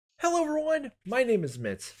Hello everyone, my name is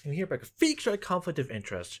Mitz. I'm here back with Feature Conflict of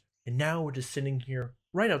Interest, and now we're just sitting here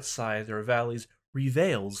right outside the Rivali's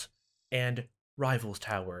Reveals and Rivals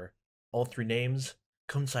Tower. All three names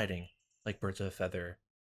coinciding like birds of a feather.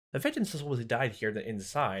 The victim supposedly died here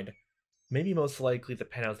inside, maybe most likely the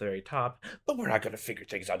penthouse at the very top, but we're not gonna figure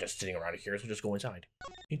things out just sitting around here, so just go inside.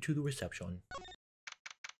 Into the reception.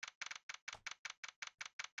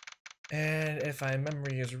 And if my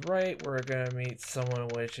memory is right, we're gonna meet someone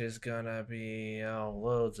which is gonna be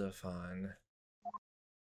loads of fun.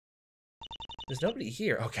 There's nobody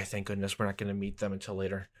here. Okay, thank goodness we're not gonna meet them until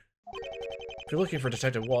later. If you're looking for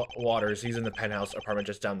Detective Waters, he's in the penthouse apartment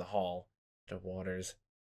just down the hall. Detective Waters.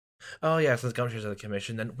 Oh yeah, since Gumshoe's at the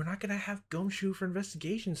commission, then we're not gonna have Gumshoe for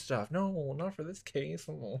investigation stuff. No, not for this case.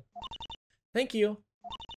 Oh. Thank you.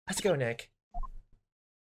 Let's go, Nick.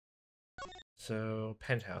 So,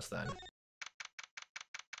 penthouse then.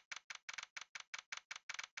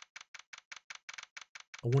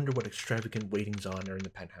 I wonder what extravagant waitings on are in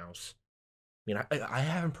the penthouse. I mean, I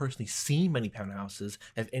haven't personally seen many penthouses.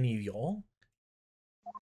 Have any of y'all?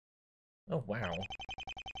 Oh, wow.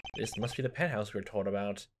 This must be the penthouse we were told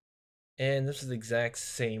about. And this is the exact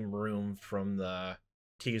same room from the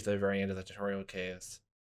tease at the very end of the tutorial case.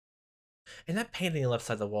 And that painting on the left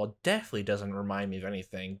side of the wall definitely doesn't remind me of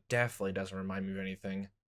anything. Definitely doesn't remind me of anything.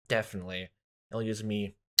 Definitely. It only gives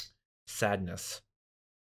me sadness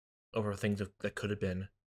over things that could have been.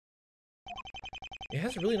 It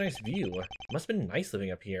has a really nice view. Must have been nice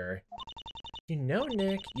living up here. You know,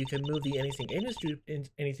 Nick, you can move the anything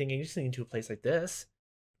interesting into a place like this.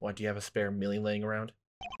 What, do you have a spare million laying around?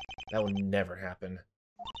 That would never happen.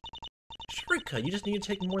 Sure you could. You just need to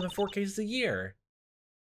take more than 4 cases a year.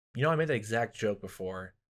 You know, I made that exact joke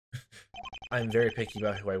before. I'm very picky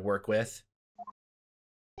about who I work with.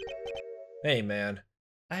 Hey, man.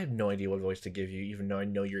 I have no idea what voice to give you, even though I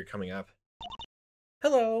know you're coming up.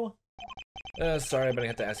 Hello! Sorry, I'm gonna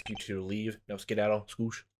have to ask you to leave. No, skedaddle.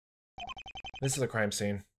 Scoosh. This is a crime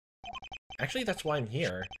scene. Actually, that's why I'm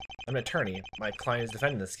here. I'm an attorney. My client is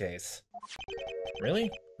defending this case.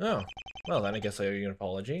 Really? Oh. Well, then I guess I owe you an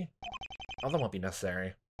apology. Oh, that won't be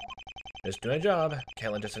necessary. Just doing a job.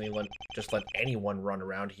 Can't let just let anyone run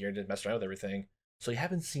around here and mess around with everything. So you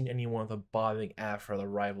haven't seen anyone with a bobbing afro the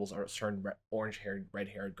rivals are a certain orange-haired,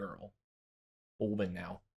 red-haired girl. A woman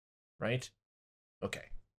now. Right?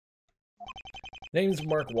 Okay. Name's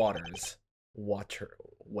Mark Waters.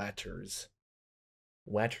 Waters.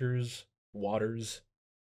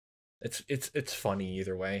 It's funny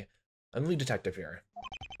either way. I'm the lead detective here.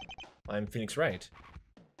 I'm Phoenix Wright.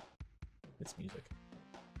 It's music.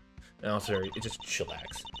 No, sorry, it just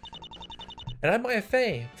chillax. And I'm Maya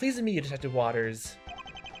Fey. Pleased to meet you, Detective Waters.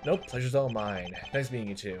 Nope, pleasure's all mine. Nice meeting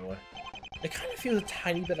you too. It kind of feels a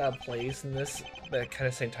tiny bit out of place in this, but at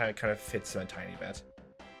the same time it kind of fits a tiny bit.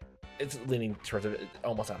 It's leaning towards it,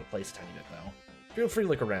 almost out of place a tiny bit though. Feel free to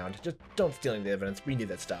look around. Just don't steal any of the evidence. We need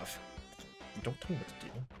that stuff. Don't tell me what to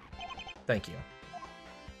do. Thank you.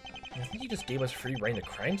 I think you just gave us free reign to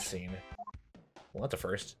crime scene. Well, that's a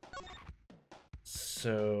first.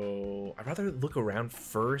 So I'd rather look around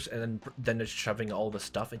first and then just shoving all the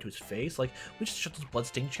stuff into his face. Like, we just shoved this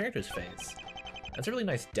bloodstained chair to his face. That's a really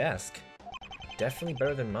nice desk. Definitely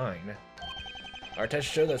better than mine. Our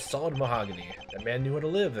tests show that solid mahogany. That man knew how to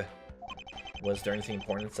live. Was there anything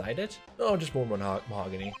important inside it? Oh, just more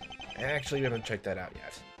mahogany. Actually, we haven't checked that out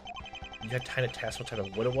yet. You had time to test what type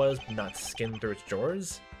of wood it was, but not skim through its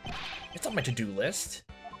drawers? It's on my to-do list.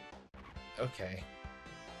 Okay.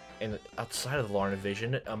 And outside of the Lorna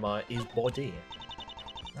vision, is body.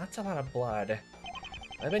 That's a lot of blood.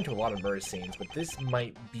 I've been to a lot of murder scenes, but this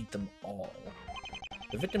might beat them all.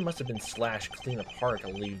 The victim must have been slashed clean apart to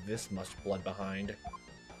leave this much blood behind.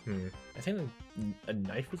 I think a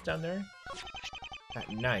knife was down there?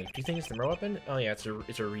 That knife, do you think it's the murder weapon? Oh yeah, it's a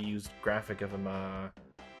reused graphic of him,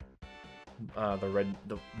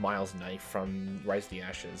 the Miles knife from Rise of the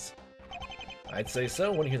Ashes. I'd say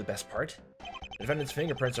so. Want to hear the best part? The defendant's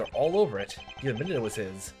fingerprints are all over it. You admitted it was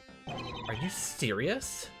his. Are you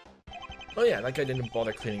serious? Oh yeah, that guy didn't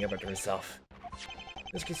bother cleaning up after himself.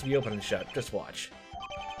 This case will be open and shut. Just watch.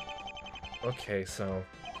 Okay, so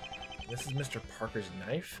this is Mr. Parker's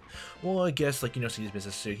knife? Well, I guess, like, you know, see his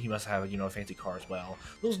business suit, he must have, you know, a fancy car as well.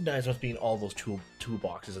 Those knives must be in all those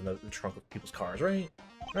toolboxes in the trunk of people's cars, right?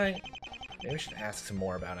 Right? Maybe we should ask some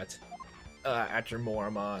more about it. After more,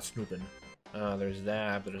 I'm snooping. There's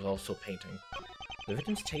that, but there's also painting. The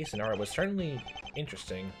victim's taste in art was certainly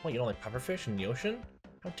interesting. What, you don't like pufferfish in the ocean?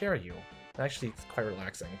 How dare you? Actually, it's quite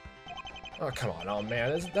relaxing. Oh, come on, oh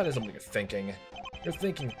man, that isn't what you're thinking. You're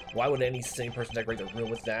thinking, why would any sane person decorate their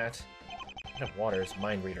room with that? Waters,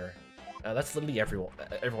 mind reader. That's literally everyone.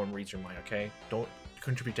 Everyone reads your mind, okay? Don't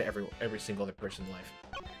contribute to every single other person's life.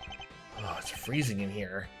 Oh, it's freezing in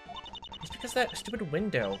here. It's because that stupid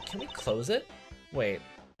window. Can we close it? Wait,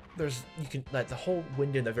 like the whole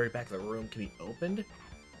window in the very back of the room can be opened?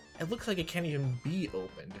 It looks like it can't even be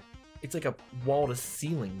opened. It's like a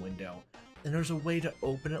wall-to-ceiling window, and there's a way to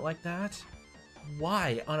open it like that?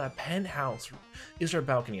 Why, on a penthouse, is there a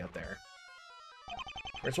balcony out there?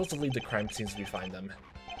 We're supposed to leave the crime scenes if we find them.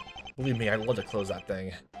 Believe me, I'd love to close that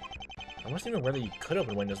thing. I wasn't even whether you could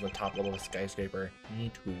open windows on the top level of a skyscraper.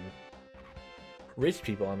 Me too. Rich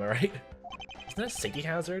people, am I right? Isn't that a safety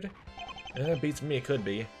hazard? It beats me, it could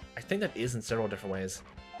be. I think that is in several different ways.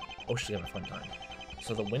 Oh, she's gonna have a fun time.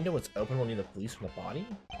 So the window was open when we need the police from the body?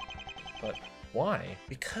 But why?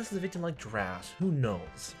 Because the victim liked giraffes. Who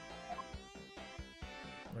knows?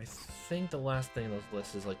 I think the last thing on those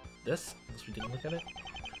lists is like this, unless we didn't look at it.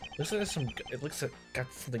 Looks like it looks like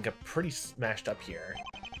got something got pretty smashed up here.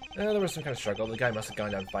 There was some kind of struggle. The guy must have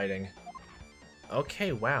gone down fighting.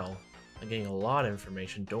 Okay, wow. I'm getting a lot of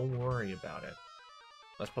information. Don't worry about it.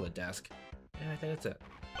 Let's pull the desk. Yeah, I think that's it.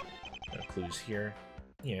 No clues here.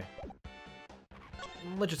 Yeah.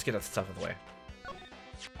 Let's just get that stuff out of the way.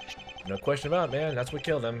 No question about it, man. That's what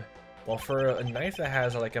killed him. Well, for a knife that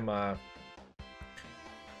has like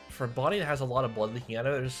for a body that has a lot of blood leaking out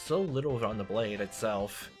of it, there's so little on the blade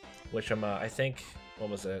itself, which I think, what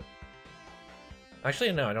was it?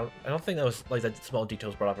 Actually, no, I don't think that was like that small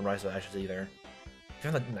details brought up in Rise of the Ashes either.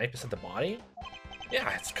 You found the knife beside the body? Yeah,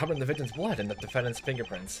 it's covered in the victim's blood and the defendant's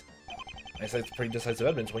fingerprints. I say it's pretty decisive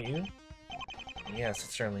evidence, wouldn't you? Yes,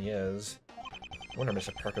 it certainly is. I wonder if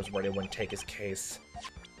Mr. Parker's ready to take his case.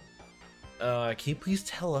 Can you please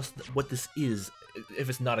tell us what this is, if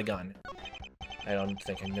it's not a gun? I don't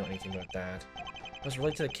think I know anything about that. What's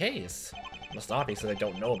related to the case? Must not be, since I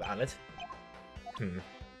don't know about it.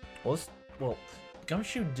 Well,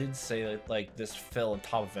 Gumshoe did say that, like, this fell on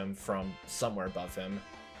top of him from somewhere above him.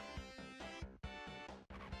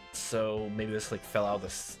 So maybe this, like, fell out of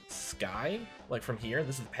the sky? Like, from here?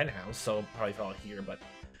 This is the penthouse, so it probably fell out here, but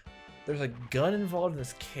there's a gun involved in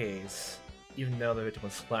this case, even though the victim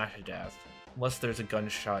was slashed to death. Unless there's a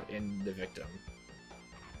gunshot in the victim.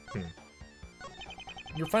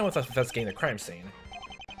 You're fine with us investigating the crime scene.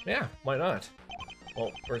 Yeah, why not?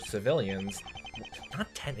 Well, we're civilians.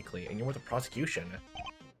 Not technically, and you're with the prosecution.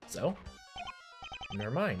 So?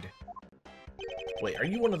 Never mind. Wait, are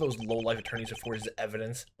you one of those low-life attorneys who forges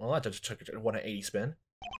evidence? Well, that just took a 180 spin.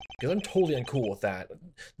 Because I'm totally uncool with that.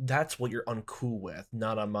 That's what you're uncool with,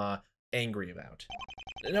 not I'm angry about.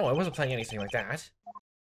 No, I wasn't playing anything like that.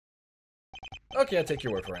 Okay, I'll take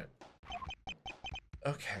your word for it.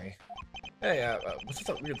 Okay. Hey, what's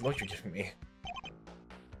that weird look you're giving me?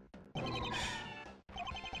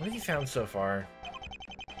 What have you found so far?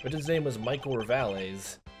 But his name was Michael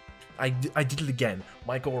Rivales. I did it again.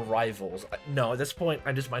 Michael Rivals. No, at this point,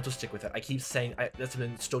 I just might as well stick with it. I keep saying, that's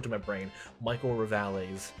been stoked in my brain. Michael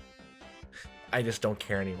Rivales. I just don't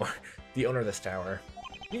care anymore. The owner of this tower.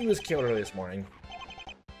 He was killed early this morning.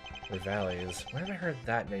 Rivales. Where have I heard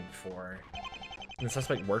that name before? Did the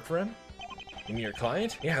suspect work for him? You mean your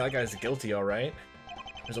client? Yeah, that guy's guilty, alright.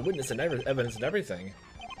 There's a witness and evidence and everything.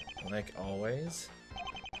 Like always.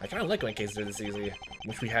 I kinda like when cases are this easy.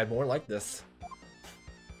 Wish we had more like this.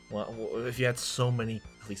 Well, if you had so many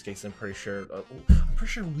police cases, I'm pretty sure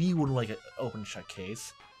we would like an open shut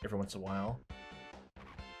case every once in a while.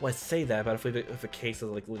 Well, I say that, but if a case is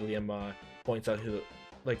like literally points out who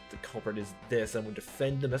like the culprit is this and would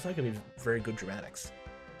defend them, that's not gonna be very good dramatics.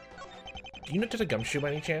 Do you know to Gumshoe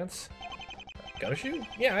by any chance? Gumshoe?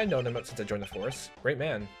 Yeah, I've known him since I joined the force. Great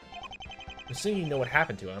man. I'm assuming you know what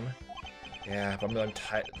happened to him. Yeah, but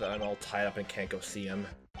I'm all tied up and can't go see him.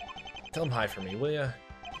 Tell him hi for me, will ya?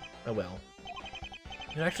 I will.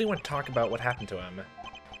 I actually want to talk about what happened to him.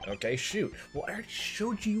 Okay, shoot. Well, I already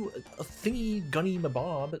showed you a thingy gunny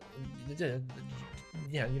mabob.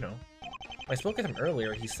 Yeah, you know. When I spoke with him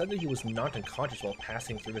earlier, he said that he was knocked unconscious while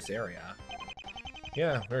passing through this area.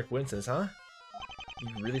 Yeah, rare coincidence, huh?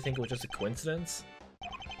 You really think it was just a coincidence?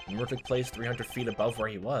 The murder took place 300 feet above where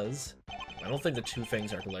he was. I don't think the two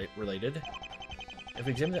things are related. If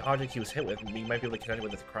we examine the object he was hit with, we might be able to connect it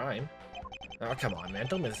with the crime. Oh, come on, man.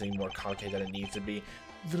 Don't make this any more complicated than it needs to be.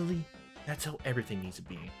 Literally, that's how everything needs to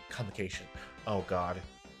be. Complication. Oh, God.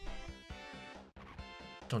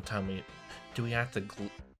 Don't tell me. Do we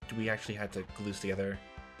actually have to glue this together?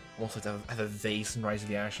 Almost like the vase in Rise of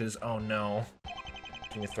the Ashes? Oh, no.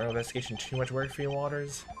 Can you throw investigation too much work for you,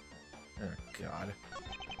 Waters? Oh, God.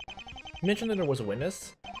 You mentioned that there was a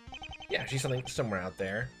witness? Yeah, she's somewhere out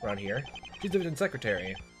there, around here. She's the victim's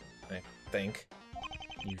secretary. think.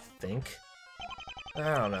 You think?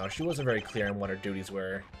 I don't know, she wasn't very clear on what her duties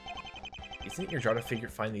were. Isn't it your job to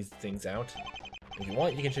find these things out? If you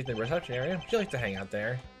want, you can check the reception area. She likes to hang out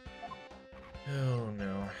there. Oh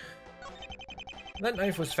no. That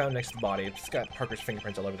knife was found next to the body. It's got Parker's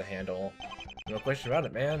fingerprints all over the handle. No question about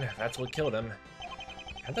it, man. That's what killed him.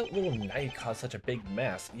 How'd that little knife cause such a big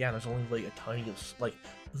mess? Yeah, there's only like a tiny, like,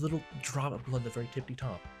 a little drop of blood at the very tippy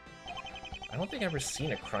top. I don't think I've ever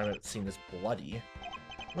seen a crime that's seen this bloody.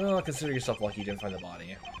 Well, consider yourself lucky you didn't find the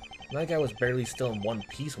body. That guy was barely still in one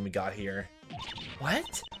piece when we got here.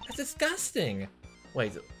 What? That's disgusting!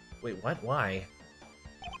 Wait, what? Why?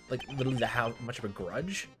 Like, literally how much of a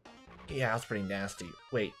grudge? Yeah, that's pretty nasty.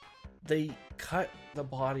 Wait, they cut the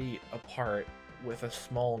body apart with a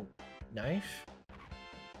small knife?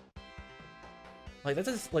 Like, that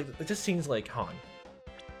just, like, it just seems like, Han.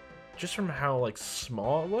 Just from how, like,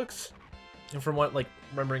 small it looks, and from what, like,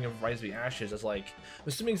 remembering of Rise of the Ashes, is like, I'm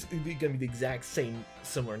assuming it's gonna be the exact same,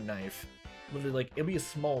 similar knife. Literally, like, it'll be a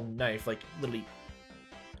small knife, like, literally,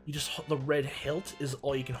 you just, the red hilt is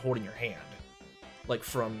all you can hold in your hand. Like,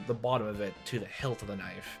 from the bottom of it to the hilt of the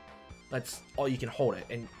knife. That's all you can hold it,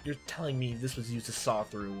 and you're telling me this was used to saw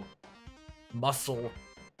through muscle,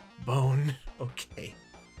 bone. Okay.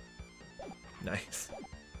 Nice.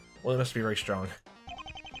 Well, it must be very strong.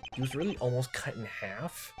 He was really almost cut in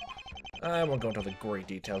half? I won't go into the gory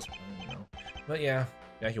details, I don't know. But yeah,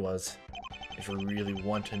 he was. If you really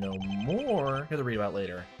want to know more, you have to read about it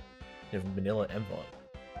later. You have a manila envelope.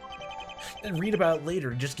 Then read about it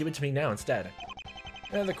later, just give it to me now instead.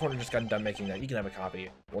 And the corner just got done making that. You can have a copy.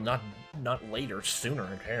 Well, not later, sooner,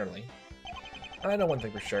 apparently. I know one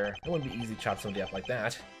thing for sure. It wouldn't be easy to chop somebody up like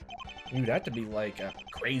that. You'd have to be, like,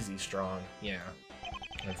 crazy strong. Yeah.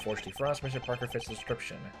 Unfortunately for us, Mr. Parker fits the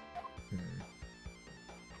description.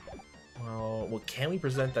 Well, can we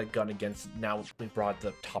present that gun against... Now we brought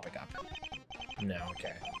the topic up. No,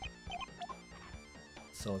 okay.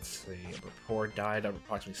 So let's see. A report died at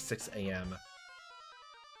approximately 6 a.m.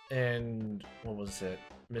 And what was it?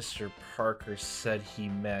 Mr. Parker said he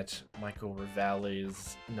met Michael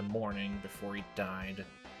Rivales in the morning before he died.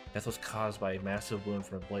 Death was caused by a massive wound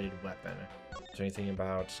from a bladed weapon. Is there anything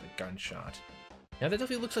about a gunshot? Yeah, that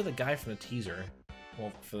definitely looks like the guy from the teaser.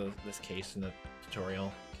 Well, for this case, in the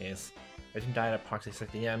tutorial case. Victim died at approximately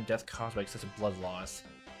 6 p.m. Death caused by excessive blood loss.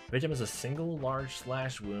 The victim has a single large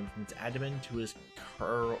slash wound from its abdomen to his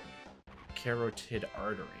carotid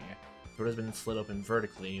artery. The throat has been slit open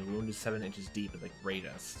vertically. The wound is 7 inches deep at the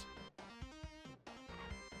greatest.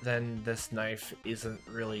 Then this knife isn't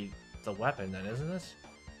really the weapon, then, isn't it?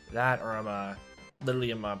 That, or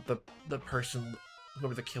the person,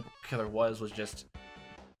 whoever the killer was just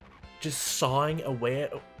sawing away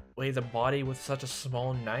the body with such a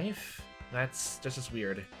small knife? That's just as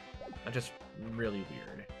weird. That's just really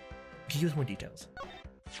weird. Can you use more details?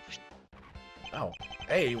 Oh,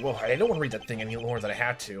 hey, well, I don't want to read that thing any more than I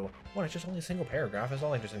had to. What, it's just only a single paragraph. It's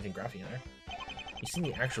not like there's anything graphic in there. You've seen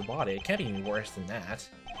the actual body. It can't be any worse than that.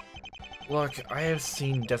 Look, I have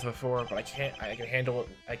seen death before, but I can handle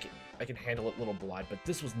it. I can handle it little blood, but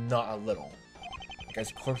this was not a little. That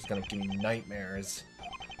guy's corpse is gonna give me nightmares.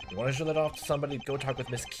 You want to show that off to somebody? Go talk with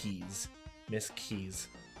Miss Keys. Miss Keys.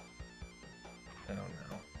 I don't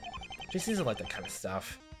know. She seems to like that kind of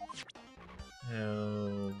stuff.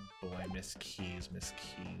 Oh boy, Miss Keys, Miss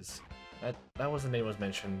Keys. That was the name was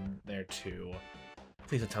mentioned there too.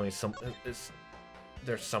 Please don't tell me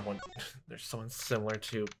there's someone similar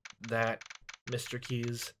to that Mr.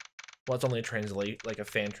 Keys. Well, it's only a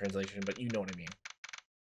fan translation, but you know what I mean.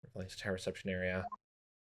 Replace tower reception area.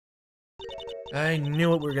 I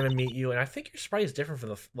knew it, we were gonna meet you, and I think your sprite is different from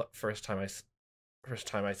the first time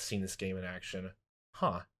I've seen this game in action.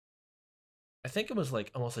 Huh. I think it was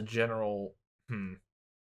like almost a general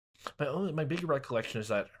my big recollection is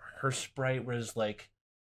that her sprite was like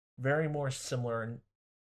very more similar,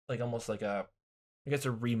 like almost like I guess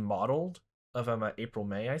a remodeled of April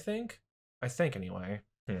May, I think anyway.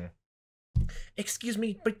 Excuse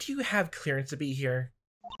me, but do you have clearance to be here?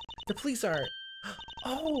 The police are...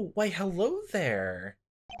 Oh, why hello there.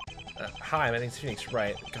 Hi, my name's Phoenix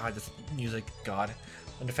Wright. God, this music, God.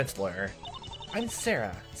 I'm a defense lawyer. I'm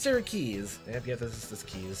Sarah Keys. Yep, this is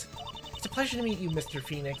Keys. It's a pleasure to meet you, Mr.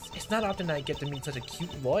 Phoenix. It's not often I get to meet such a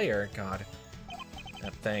cute lawyer, God.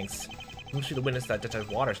 Thanks. You must be the witness that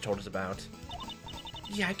Detective Waters told us about.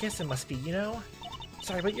 Yeah, I guess it must be, you know?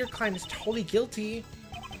 Sorry, but your client is totally guilty.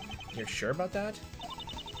 You're sure about that?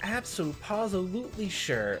 Absolutely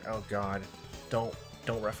sure. Oh God, don't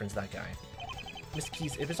reference that guy. Miss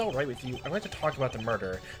Keys, if it's all right with you, I'd like to talk about the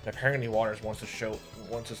murder that apparently Waters wants us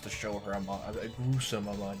to show her a gruesome,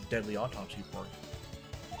 deadly autopsy report.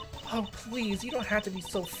 Oh, please, you don't have to be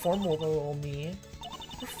so formal with little me.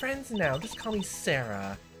 We're friends now. Just call me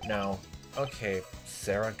Sarah. No. Okay,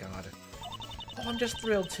 Sarah, God. Oh, I'm just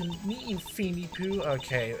thrilled to meet you, Feeny Poo.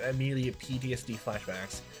 Okay, immediate PTSD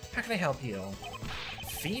flashbacks. How can I help you?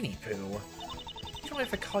 Feeny Poo? You don't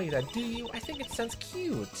have to call you that, do you? I think it sounds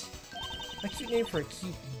cute. A cute name for a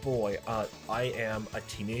cute boy. I am a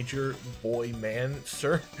teenager boy man,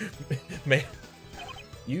 sir. Man.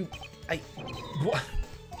 What?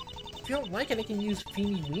 If you don't like it, I can use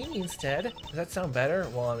Feeny Weenie instead. Does that sound better?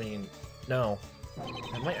 Well, I mean, no.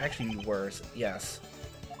 That might actually be worse. Yes.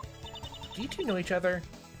 Do you two know each other?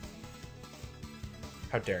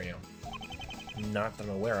 How dare you? Not that I'm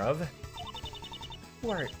aware of. Who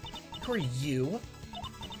are you?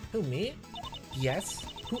 Who, me? Yes?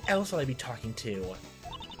 Who else will I be talking to?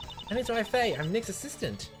 My name's Faye. I'm Nick's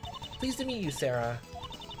assistant. Pleased to meet you, Sarah.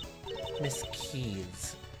 Miss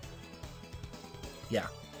Keys. Yeah.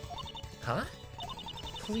 Huh?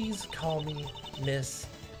 Please call me Miss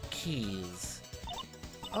Keys.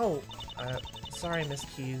 Oh, sorry, Miss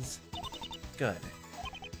Keys. Good.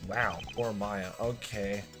 Wow, poor Maya.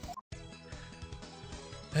 Okay.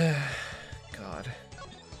 God.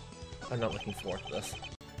 I'm not looking forward to this.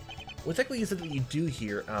 What exactly is it that you do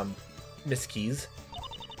here, Miss Keys?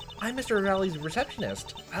 I'm Mr. Valley's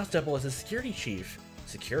receptionist. I'll double as a security chief.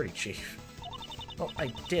 Security chief? Well, I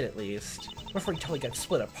did at least. Before he totally got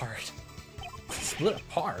split apart. Split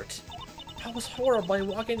apart? That was horrible. I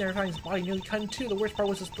walked in there and found his body nearly cut in two. The worst part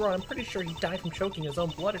was his throat. I'm pretty sure he died from choking his own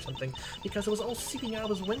blood or something, because it was all seeping out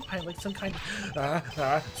of his windpipe like some kind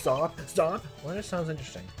of... stop. Well, that sounds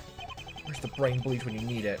interesting. Where's the brain bleach when you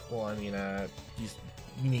need it? Well, I mean,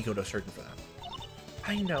 you need to go to a surgeon for that.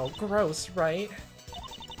 I know, gross, right?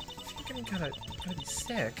 I think I'm gonna be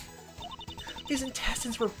sick. His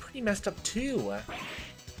intestines were pretty messed up too.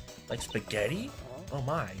 Like spaghetti? Oh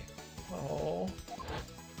my. Oh.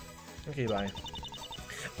 Okay, bye.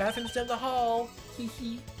 Bathroom's down the hall. Hee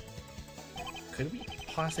hee. Could we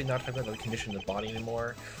possibly not talk about the condition of the body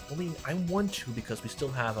anymore? I mean, I want to because we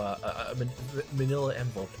still have a manila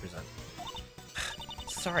envelope to present.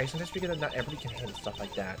 Sorry, sometimes we forget that not everybody can handle stuff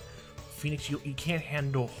like that. Phoenix, you can't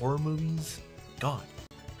handle horror movies? God.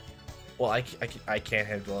 Well, I can't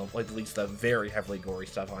handle like at least the very heavily gory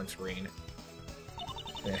stuff on screen.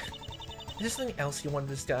 Eh. Is there something else you want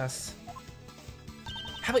to discuss?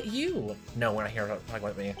 How about you? No, we're not here to talk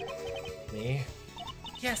about me. Me?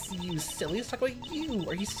 Yes, you silly. Let's talk about you.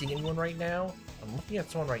 Are you seeing anyone right now? I'm looking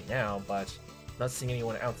at someone right now, but I'm not seeing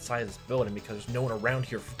anyone outside this building because there's no one around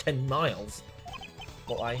here for 10 miles.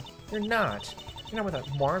 Well, you're not. You're not with that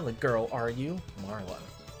Marla girl, are you? Marla.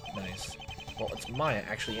 Nice. Well, it's Maya,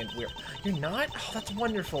 actually, and you're not? Oh, that's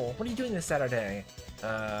wonderful. What are you doing this Saturday?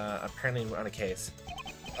 Apparently we're on a case.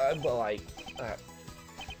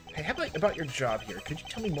 Hey, how about your job here? Could you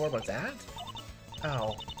tell me more about that?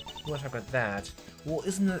 Oh, you want to talk about that? Well,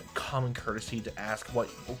 isn't it common courtesy to ask what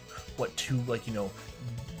two, like, you know,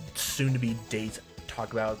 soon-to-be dates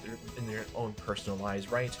talk about in their own personal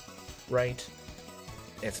lives, right? Right?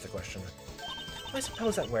 Answer the question. Well, I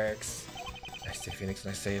suppose that works. Nice save, Phoenix,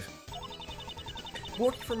 nice save.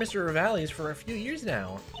 Working for Mr. Rivales for a few years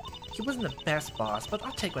now. He wasn't the best boss, but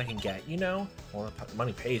I'll take what I can get, you know? Well, the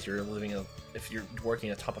money pays. You're living if you're working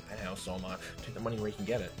at the top of a penthouse, so take the money where you can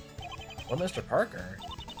get it. Well, Mr. Parker?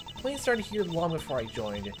 Wayne started here long before I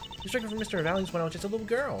joined. He was working for Mr. Rivales when I was just a little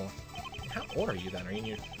girl. How old are you then?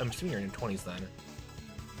 I'm assuming you're in your 20s then.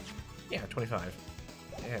 Yeah, 25.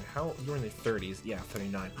 And you're in the 30s. Yeah,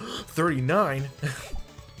 39. 39?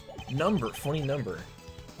 Funny number.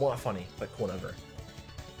 Well, not funny, but cool number.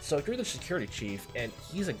 So if you're the security chief and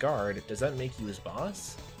he's a guard, does that make you his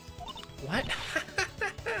boss? What?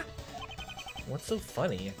 What's so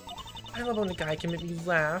funny? I love when a guy can make me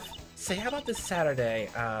laugh. Say, how about this Saturday?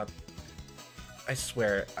 I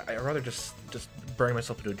swear, I'd rather just bury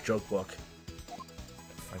myself into a joke book.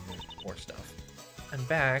 Find more stuff. I'm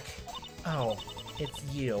back. Oh, it's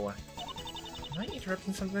you. Am I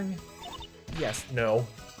interrupting something? Yes, no.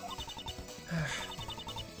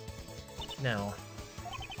 No.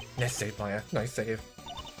 Nice save, Maya. Nice save.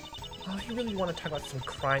 Oh, if you really want to talk about some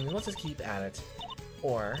crime, then let's just keep at it.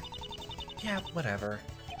 Or, yeah, whatever.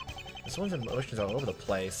 This one's emotions all over the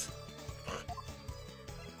place.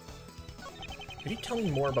 Could you tell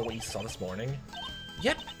me more about what you saw this morning?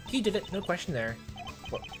 Yep, he did it. No question there.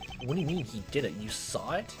 What do you mean he did it? You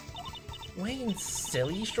saw it? Wayne,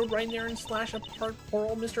 silly. You strode right in there and slashed apart poor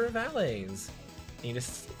old Mr. Valles. And you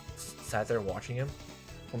just sat there watching him?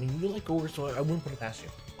 I mean, you like over, so I wouldn't put it past you.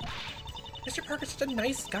 Mr. Parker's such a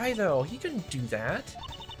nice guy, though. He couldn't do that.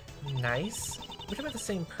 Nice? We're talking about the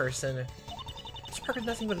same person. Mr. Parker's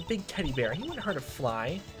nothing but a big teddy bear. He wouldn't hurt a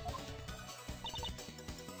fly.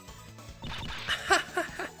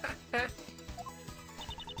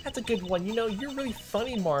 That's a good one. You know, you're really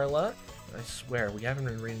funny, Marla. I swear, we haven't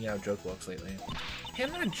been reading out joke books lately. Hey,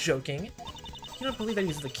 I'm not joking. You don't believe that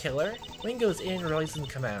he's the killer? Wayne goes in or else doesn't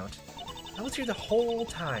come out. I was here the whole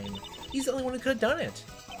time. He's the only one who could have done it.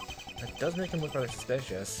 That does make him look rather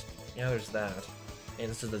suspicious. Yeah, there's that. And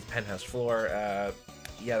this is the penthouse floor.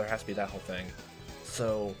 Yeah, there has to be that whole thing.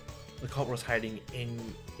 So, the culprit was hiding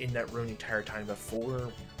in that room the entire time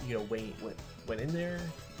before, you know, Wayne went in there.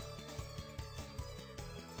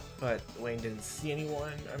 But Wayne didn't see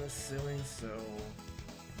anyone, I'm assuming, so...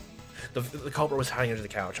 The culprit was hiding under the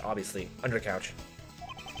couch, obviously. Under the couch.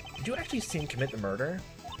 Did you actually see him commit the murder?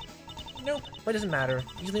 Nope, but it doesn't matter.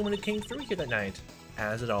 He's the only one who came through here that night.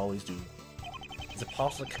 As it always do. Is it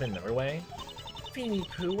possible to come in another way? Feeny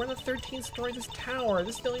Poo, we're on the 13th story of this tower.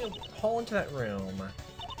 This is the only hole into that room.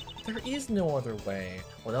 There is no other way.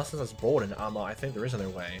 Well, now since it's bold and I think there is another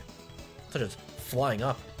way. Such as flying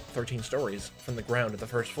up 13 stories from the ground to the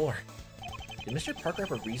first floor. Did Mr. Parker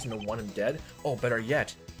have a reason to want him dead? Oh, better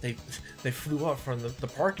yet, they flew up from the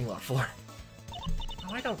parking lot floor.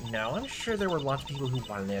 Oh, I don't know. I'm sure there were lots of people who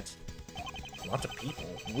wanted it. Lots of people?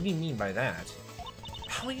 What do you mean by that?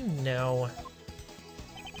 How do you know?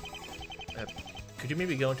 Could you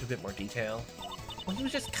maybe go into a bit more detail? Well, he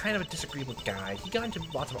was just kind of a disagreeable guy. He got into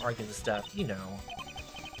lots of arguments and stuff, you know.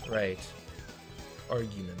 Right.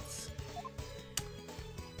 Arguments.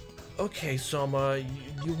 Okay, Soma,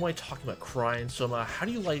 you want to talk about crime. Soma, how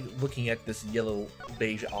do you like looking at this yellow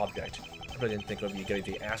beige object? I really didn't think it would be a good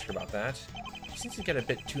idea to ask her about that. She seems to get a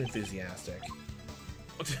bit too enthusiastic.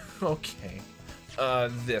 Okay.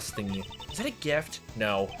 This thingy. Is that a gift?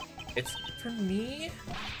 No. It's for me?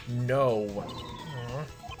 No. Aww.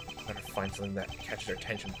 Better find something that catches their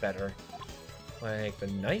attention better. Like the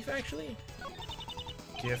knife, actually?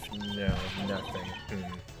 Gift? No, nothing.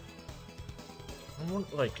 I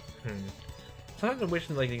want, like, sometimes I'm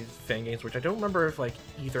wishing, like, these fan games, which I don't remember if, like,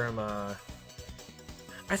 either I'm,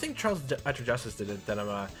 I think Charles After Justice did it, that I'm,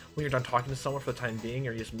 when you're done talking to someone for the time being,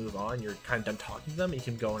 or you just move on, you're kind of done talking to them, you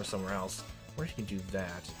can go into somewhere else. I wonder if you can do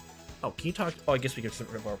that. Oh, can you talk? Oh, I guess we can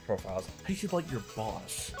submit our profiles. How do you feel about your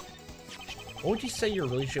boss? What would you say your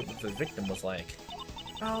relationship with the victim was like?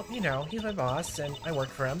 Oh, you know, he's my boss, and I work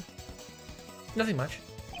for him. Nothing much.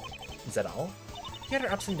 Is that all? He had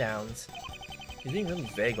her ups and downs. He's being really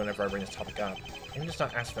vague whenever I bring this topic up. Can you just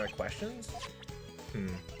not ask more questions?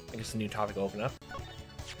 I guess a new topic will open up.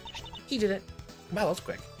 He did it. Wow, that was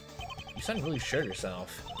quick. You sound really sure of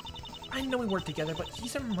yourself. I know we work together, but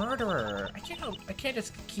he's a murderer. I can't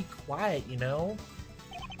just keep quiet, you know?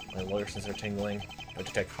 My lawyer senses are tingling. Don't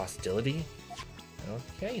detect hostility?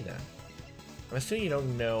 Okay, then. I'm assuming you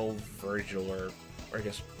don't know Virgil or I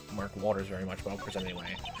guess Mark Walters very much, but I'll present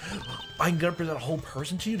anyway. I'm gonna present a whole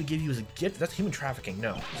person to you to give you as a gift? That's human trafficking.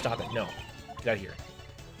 No. Stop it. No. Get out of here.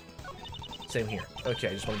 Same here. Okay,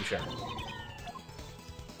 I just want to be sure.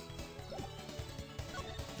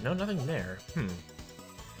 No, nothing there.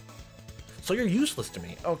 So you're useless to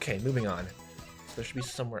me. Okay, moving on. So there should be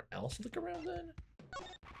somewhere else to look around then?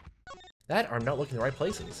 That, or I'm not looking in the right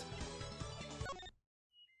places.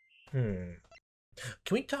 Can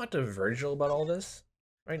we talk to Virgil about all this?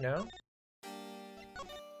 Right now?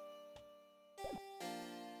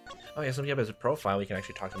 Oh yeah, so if you have his profile, we can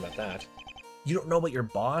actually talk to him about that. You don't know about your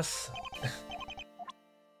boss?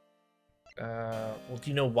 Well, do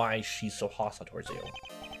you know why she's so hostile towards you?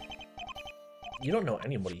 You don't know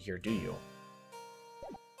anybody here, do you?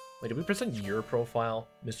 Wait, did we present your profile,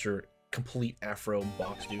 Mr. Complete Afro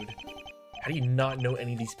Box Dude? How do you not know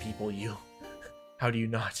any of these people, you? How do you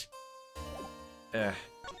not?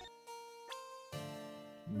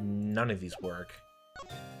 None of these work.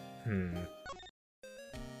 I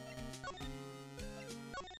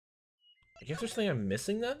guess there's something I'm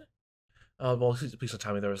missing then? Well, please don't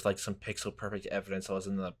tell me there was like some pixel perfect evidence that was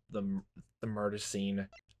in the murder scene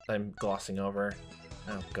that I'm glossing over.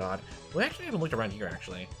 Oh god. We actually haven't looked around here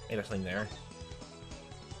actually. Hey, there's something there.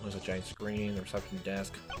 There's a giant screen, the reception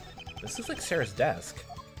desk. This looks like Sarah's desk.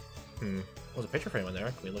 There's a picture frame in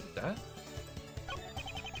there. Can we look at that?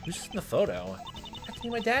 Who's just in the photo? That's me,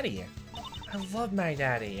 my daddy. I love my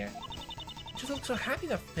daddy. He just looks so happy in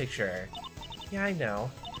that picture. Yeah, I know.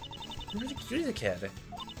 You're really cute as a kid.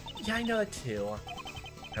 Yeah, I know that too.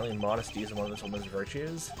 Apparently modesty is one of this woman's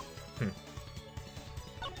virtues.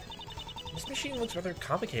 This machine looks rather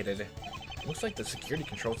complicated. It looks like the security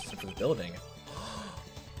control system for the building.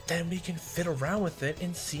 Then we can fit around with it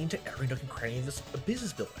and see into every nook and cranny of this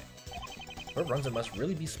business building. Whoever runs it must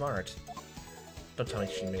really be smart. Don't tell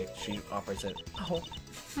me she operates it. Oh,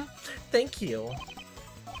 thank you.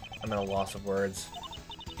 I'm at a loss of words.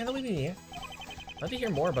 Yeah, that would be me. I'd like to hear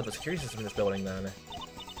more about the security system in this building then.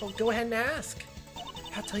 Well, go ahead and ask.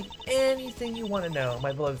 I'll tell you anything you want to know,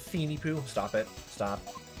 my beloved Feeny Poo. Stop it. Stop.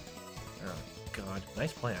 Oh, God.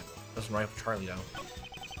 Nice plan. Doesn't rhyme with Charlie, though.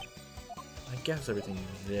 I guess everything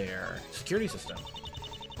there. Security system.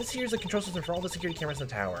 This here is the control system for all the security cameras in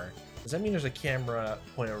the tower. Does that mean there's a camera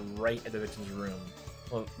pointed right at the victim's room?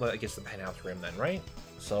 Well, I guess the penthouse room then, right?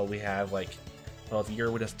 So we have, like, well, if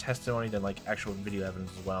you're witness testimony, then, like, actual video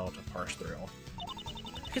evidence as well to parse through.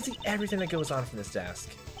 I can see everything that goes on from this desk.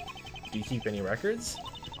 Do you keep any records?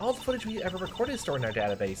 All the footage we ever recorded is stored in our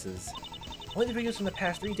databases. Only the videos from the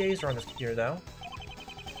past 3 days are on this computer, though.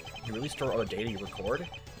 You really store all the data you record?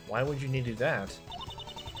 Why would you need to do that?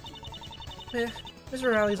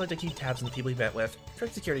 Mr. Riley's like to keep tabs on the people he met with, for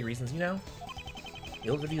security reasons, you know? The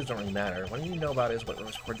old videos don't really matter. What you know about is what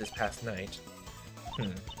was recorded this past night.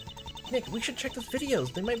 Nick, we should check those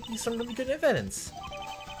videos. There might be some really good evidence.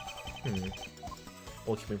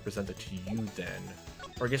 Well, can we present it to you then?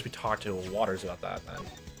 Or I guess we talk to Waters about that then.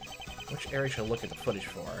 Which area should I look at the footage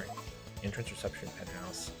for? Entrance, reception,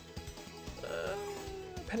 penthouse.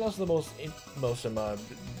 Penthouse is the most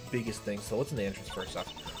biggest thing, so what's in the entrance first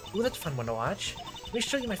off? Ooh, that's a fun one to watch. Let me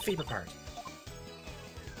show you my favorite part.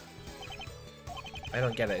 I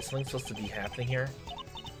don't get it. Is something supposed to be happening here?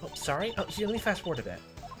 Oh, sorry? Oh, here, let me fast forward a bit.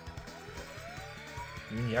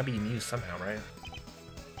 You gotta be amused somehow, right?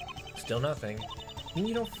 Still nothing. You mean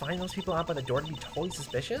you don't find those people out by the door to be totally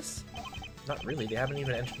suspicious? Not really. They haven't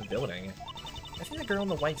even entered the building. I think the girl in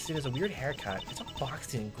the white suit has a weird haircut. It's all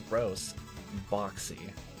boxy and gross. Boxy.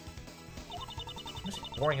 It must be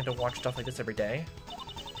boring having to watch stuff like this every day.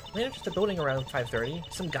 We entered the building around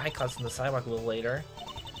 5:30. Some guy cuts on the sidewalk a little later.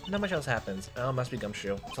 Not much else happens. Oh, it must be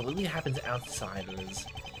Gumshoe. So Lily happens outside of this.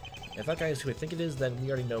 If that guy is who I think it is, then we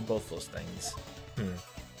already know both those things.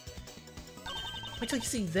 Wait till you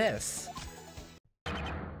see this.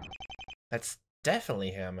 That's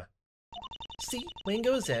definitely him. See, Wayne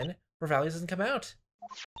goes in, Revalius doesn't come out.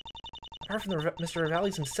 Apart from Mr.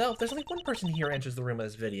 Revalius himself, there's only one person here who enters the room of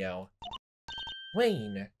this video.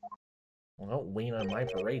 Wayne. Well, Wayne on my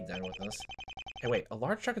parade then with us. Hey, wait, a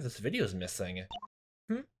large chunk of this video is missing.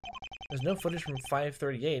 There's no footage from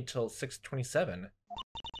 5:38 till 6:27.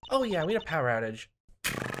 Oh yeah, we had a power outage.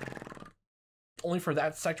 Only for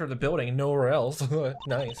that sector of the building and nowhere else.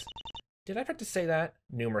 Nice. Did I forget to say that?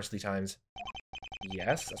 Numerously times.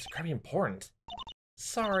 Yes, that's incredibly important.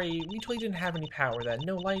 Sorry, we totally didn't have any power then.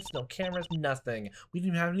 No lights, no cameras, nothing. We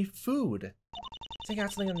didn't even have any food. I think I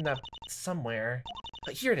got something in that somewhere.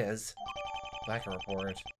 But here it is. Black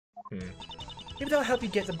report. Maybe that'll help you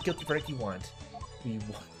get the guilty verdict you want. We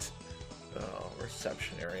want. Oh,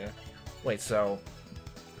 reception area. Wait, so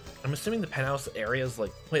I'm assuming the penthouse area is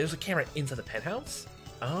like. Wait, there's a camera inside the penthouse?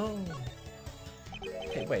 Oh.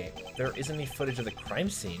 Hey, wait. There isn't any footage of the crime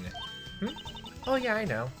scene. Oh, yeah, I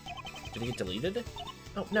know. Did it get deleted?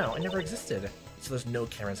 Oh, no, it never existed. So there's no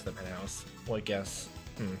cameras in the penthouse. Well, I guess.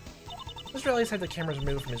 Mr. Elliot had the cameras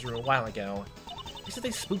removed from his room a while ago. He said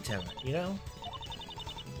they spooked him, you know?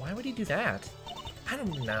 Why would he do that? I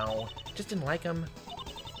don't know. Just didn't like him.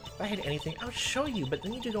 If I had anything, I would show you, but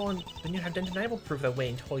then you go on, then you have undeniable proof that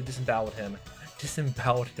Wayne totally disemboweled him.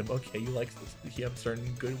 Disemboweled him. Okay, you like this. You have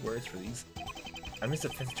certain good words for these. I'm his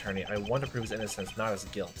defense attorney. I want to prove his innocence, not his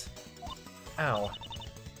guilt. Ow.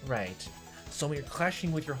 Right. So when you're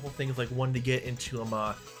clashing with your whole thing of like wanting to get into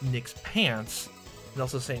Nick's pants, and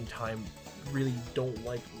also at the same time really don't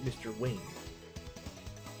like Mr. Wayne.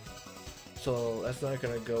 So that's not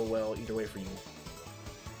gonna go well either way for you.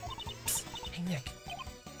 Psst. Hey Nick.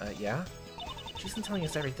 Yeah? She's been telling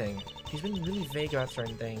us everything. She's been really vague about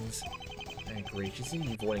certain things. I agree. She seems to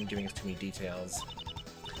be avoiding giving us too many details.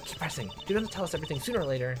 Keep pressing. You're gonna tell us everything sooner or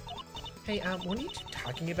later. Hey, what are you two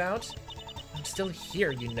talking about? I'm still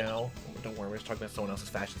here, you know. Don't worry, we're just talking about someone else's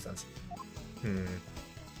fashion sense.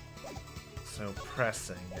 So,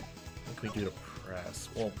 pressing. What can we do to press?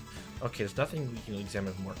 Well, okay, there's nothing we can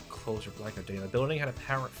examine more closer blackout data. The building had a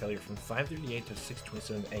power failure from 5:38 to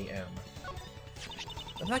 6:27 a.m.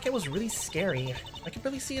 The blackout was really scary. I could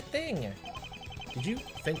barely see a thing. Did you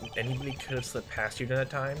think anybody could have slipped past you during that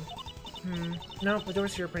time? No, the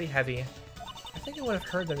doors here are pretty heavy. I think I would have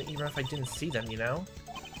heard them even if I didn't see them, you know?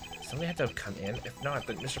 Somebody had to have come in. If not,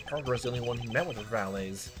 then Mr. Parker was the only one who met with the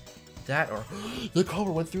valets. That or the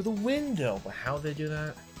caller went through the window. But how did they do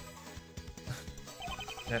that?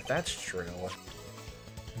 And if that's true,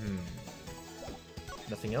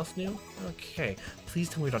 Nothing else new? Okay. Please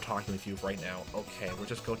tell me we're not talking with you right now. Okay, we'll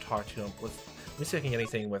just go talk to him. Let me see if I can get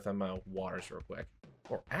anything with waters real quick.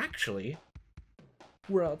 Or actually,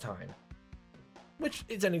 we're out of time. Which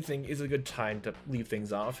is anything is a good time to leave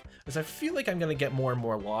things off, as I feel like I'm gonna get more and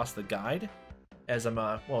more lost the guide. As I'm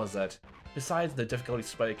what was that? Besides the difficulty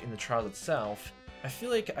spike in the trials itself, I feel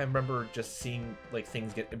like I remember just seeing like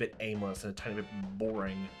things get a bit aimless and a tiny bit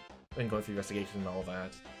boring when going through investigation and all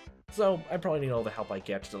that. So I probably need all the help I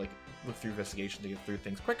get to like look through investigation to get through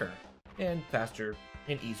things quicker and faster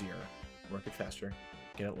and easier. Work it faster,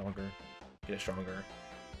 get it longer, get it stronger.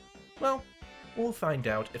 Well, we'll find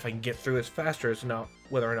out if I can get through this faster as not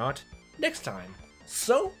whether or not next time.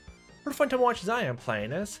 So, for fun to watch as I am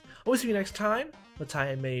playing this, I will see you next time, what time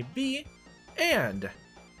it may be, and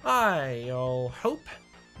I'll hope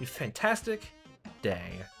you have a fantastic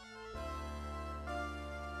day.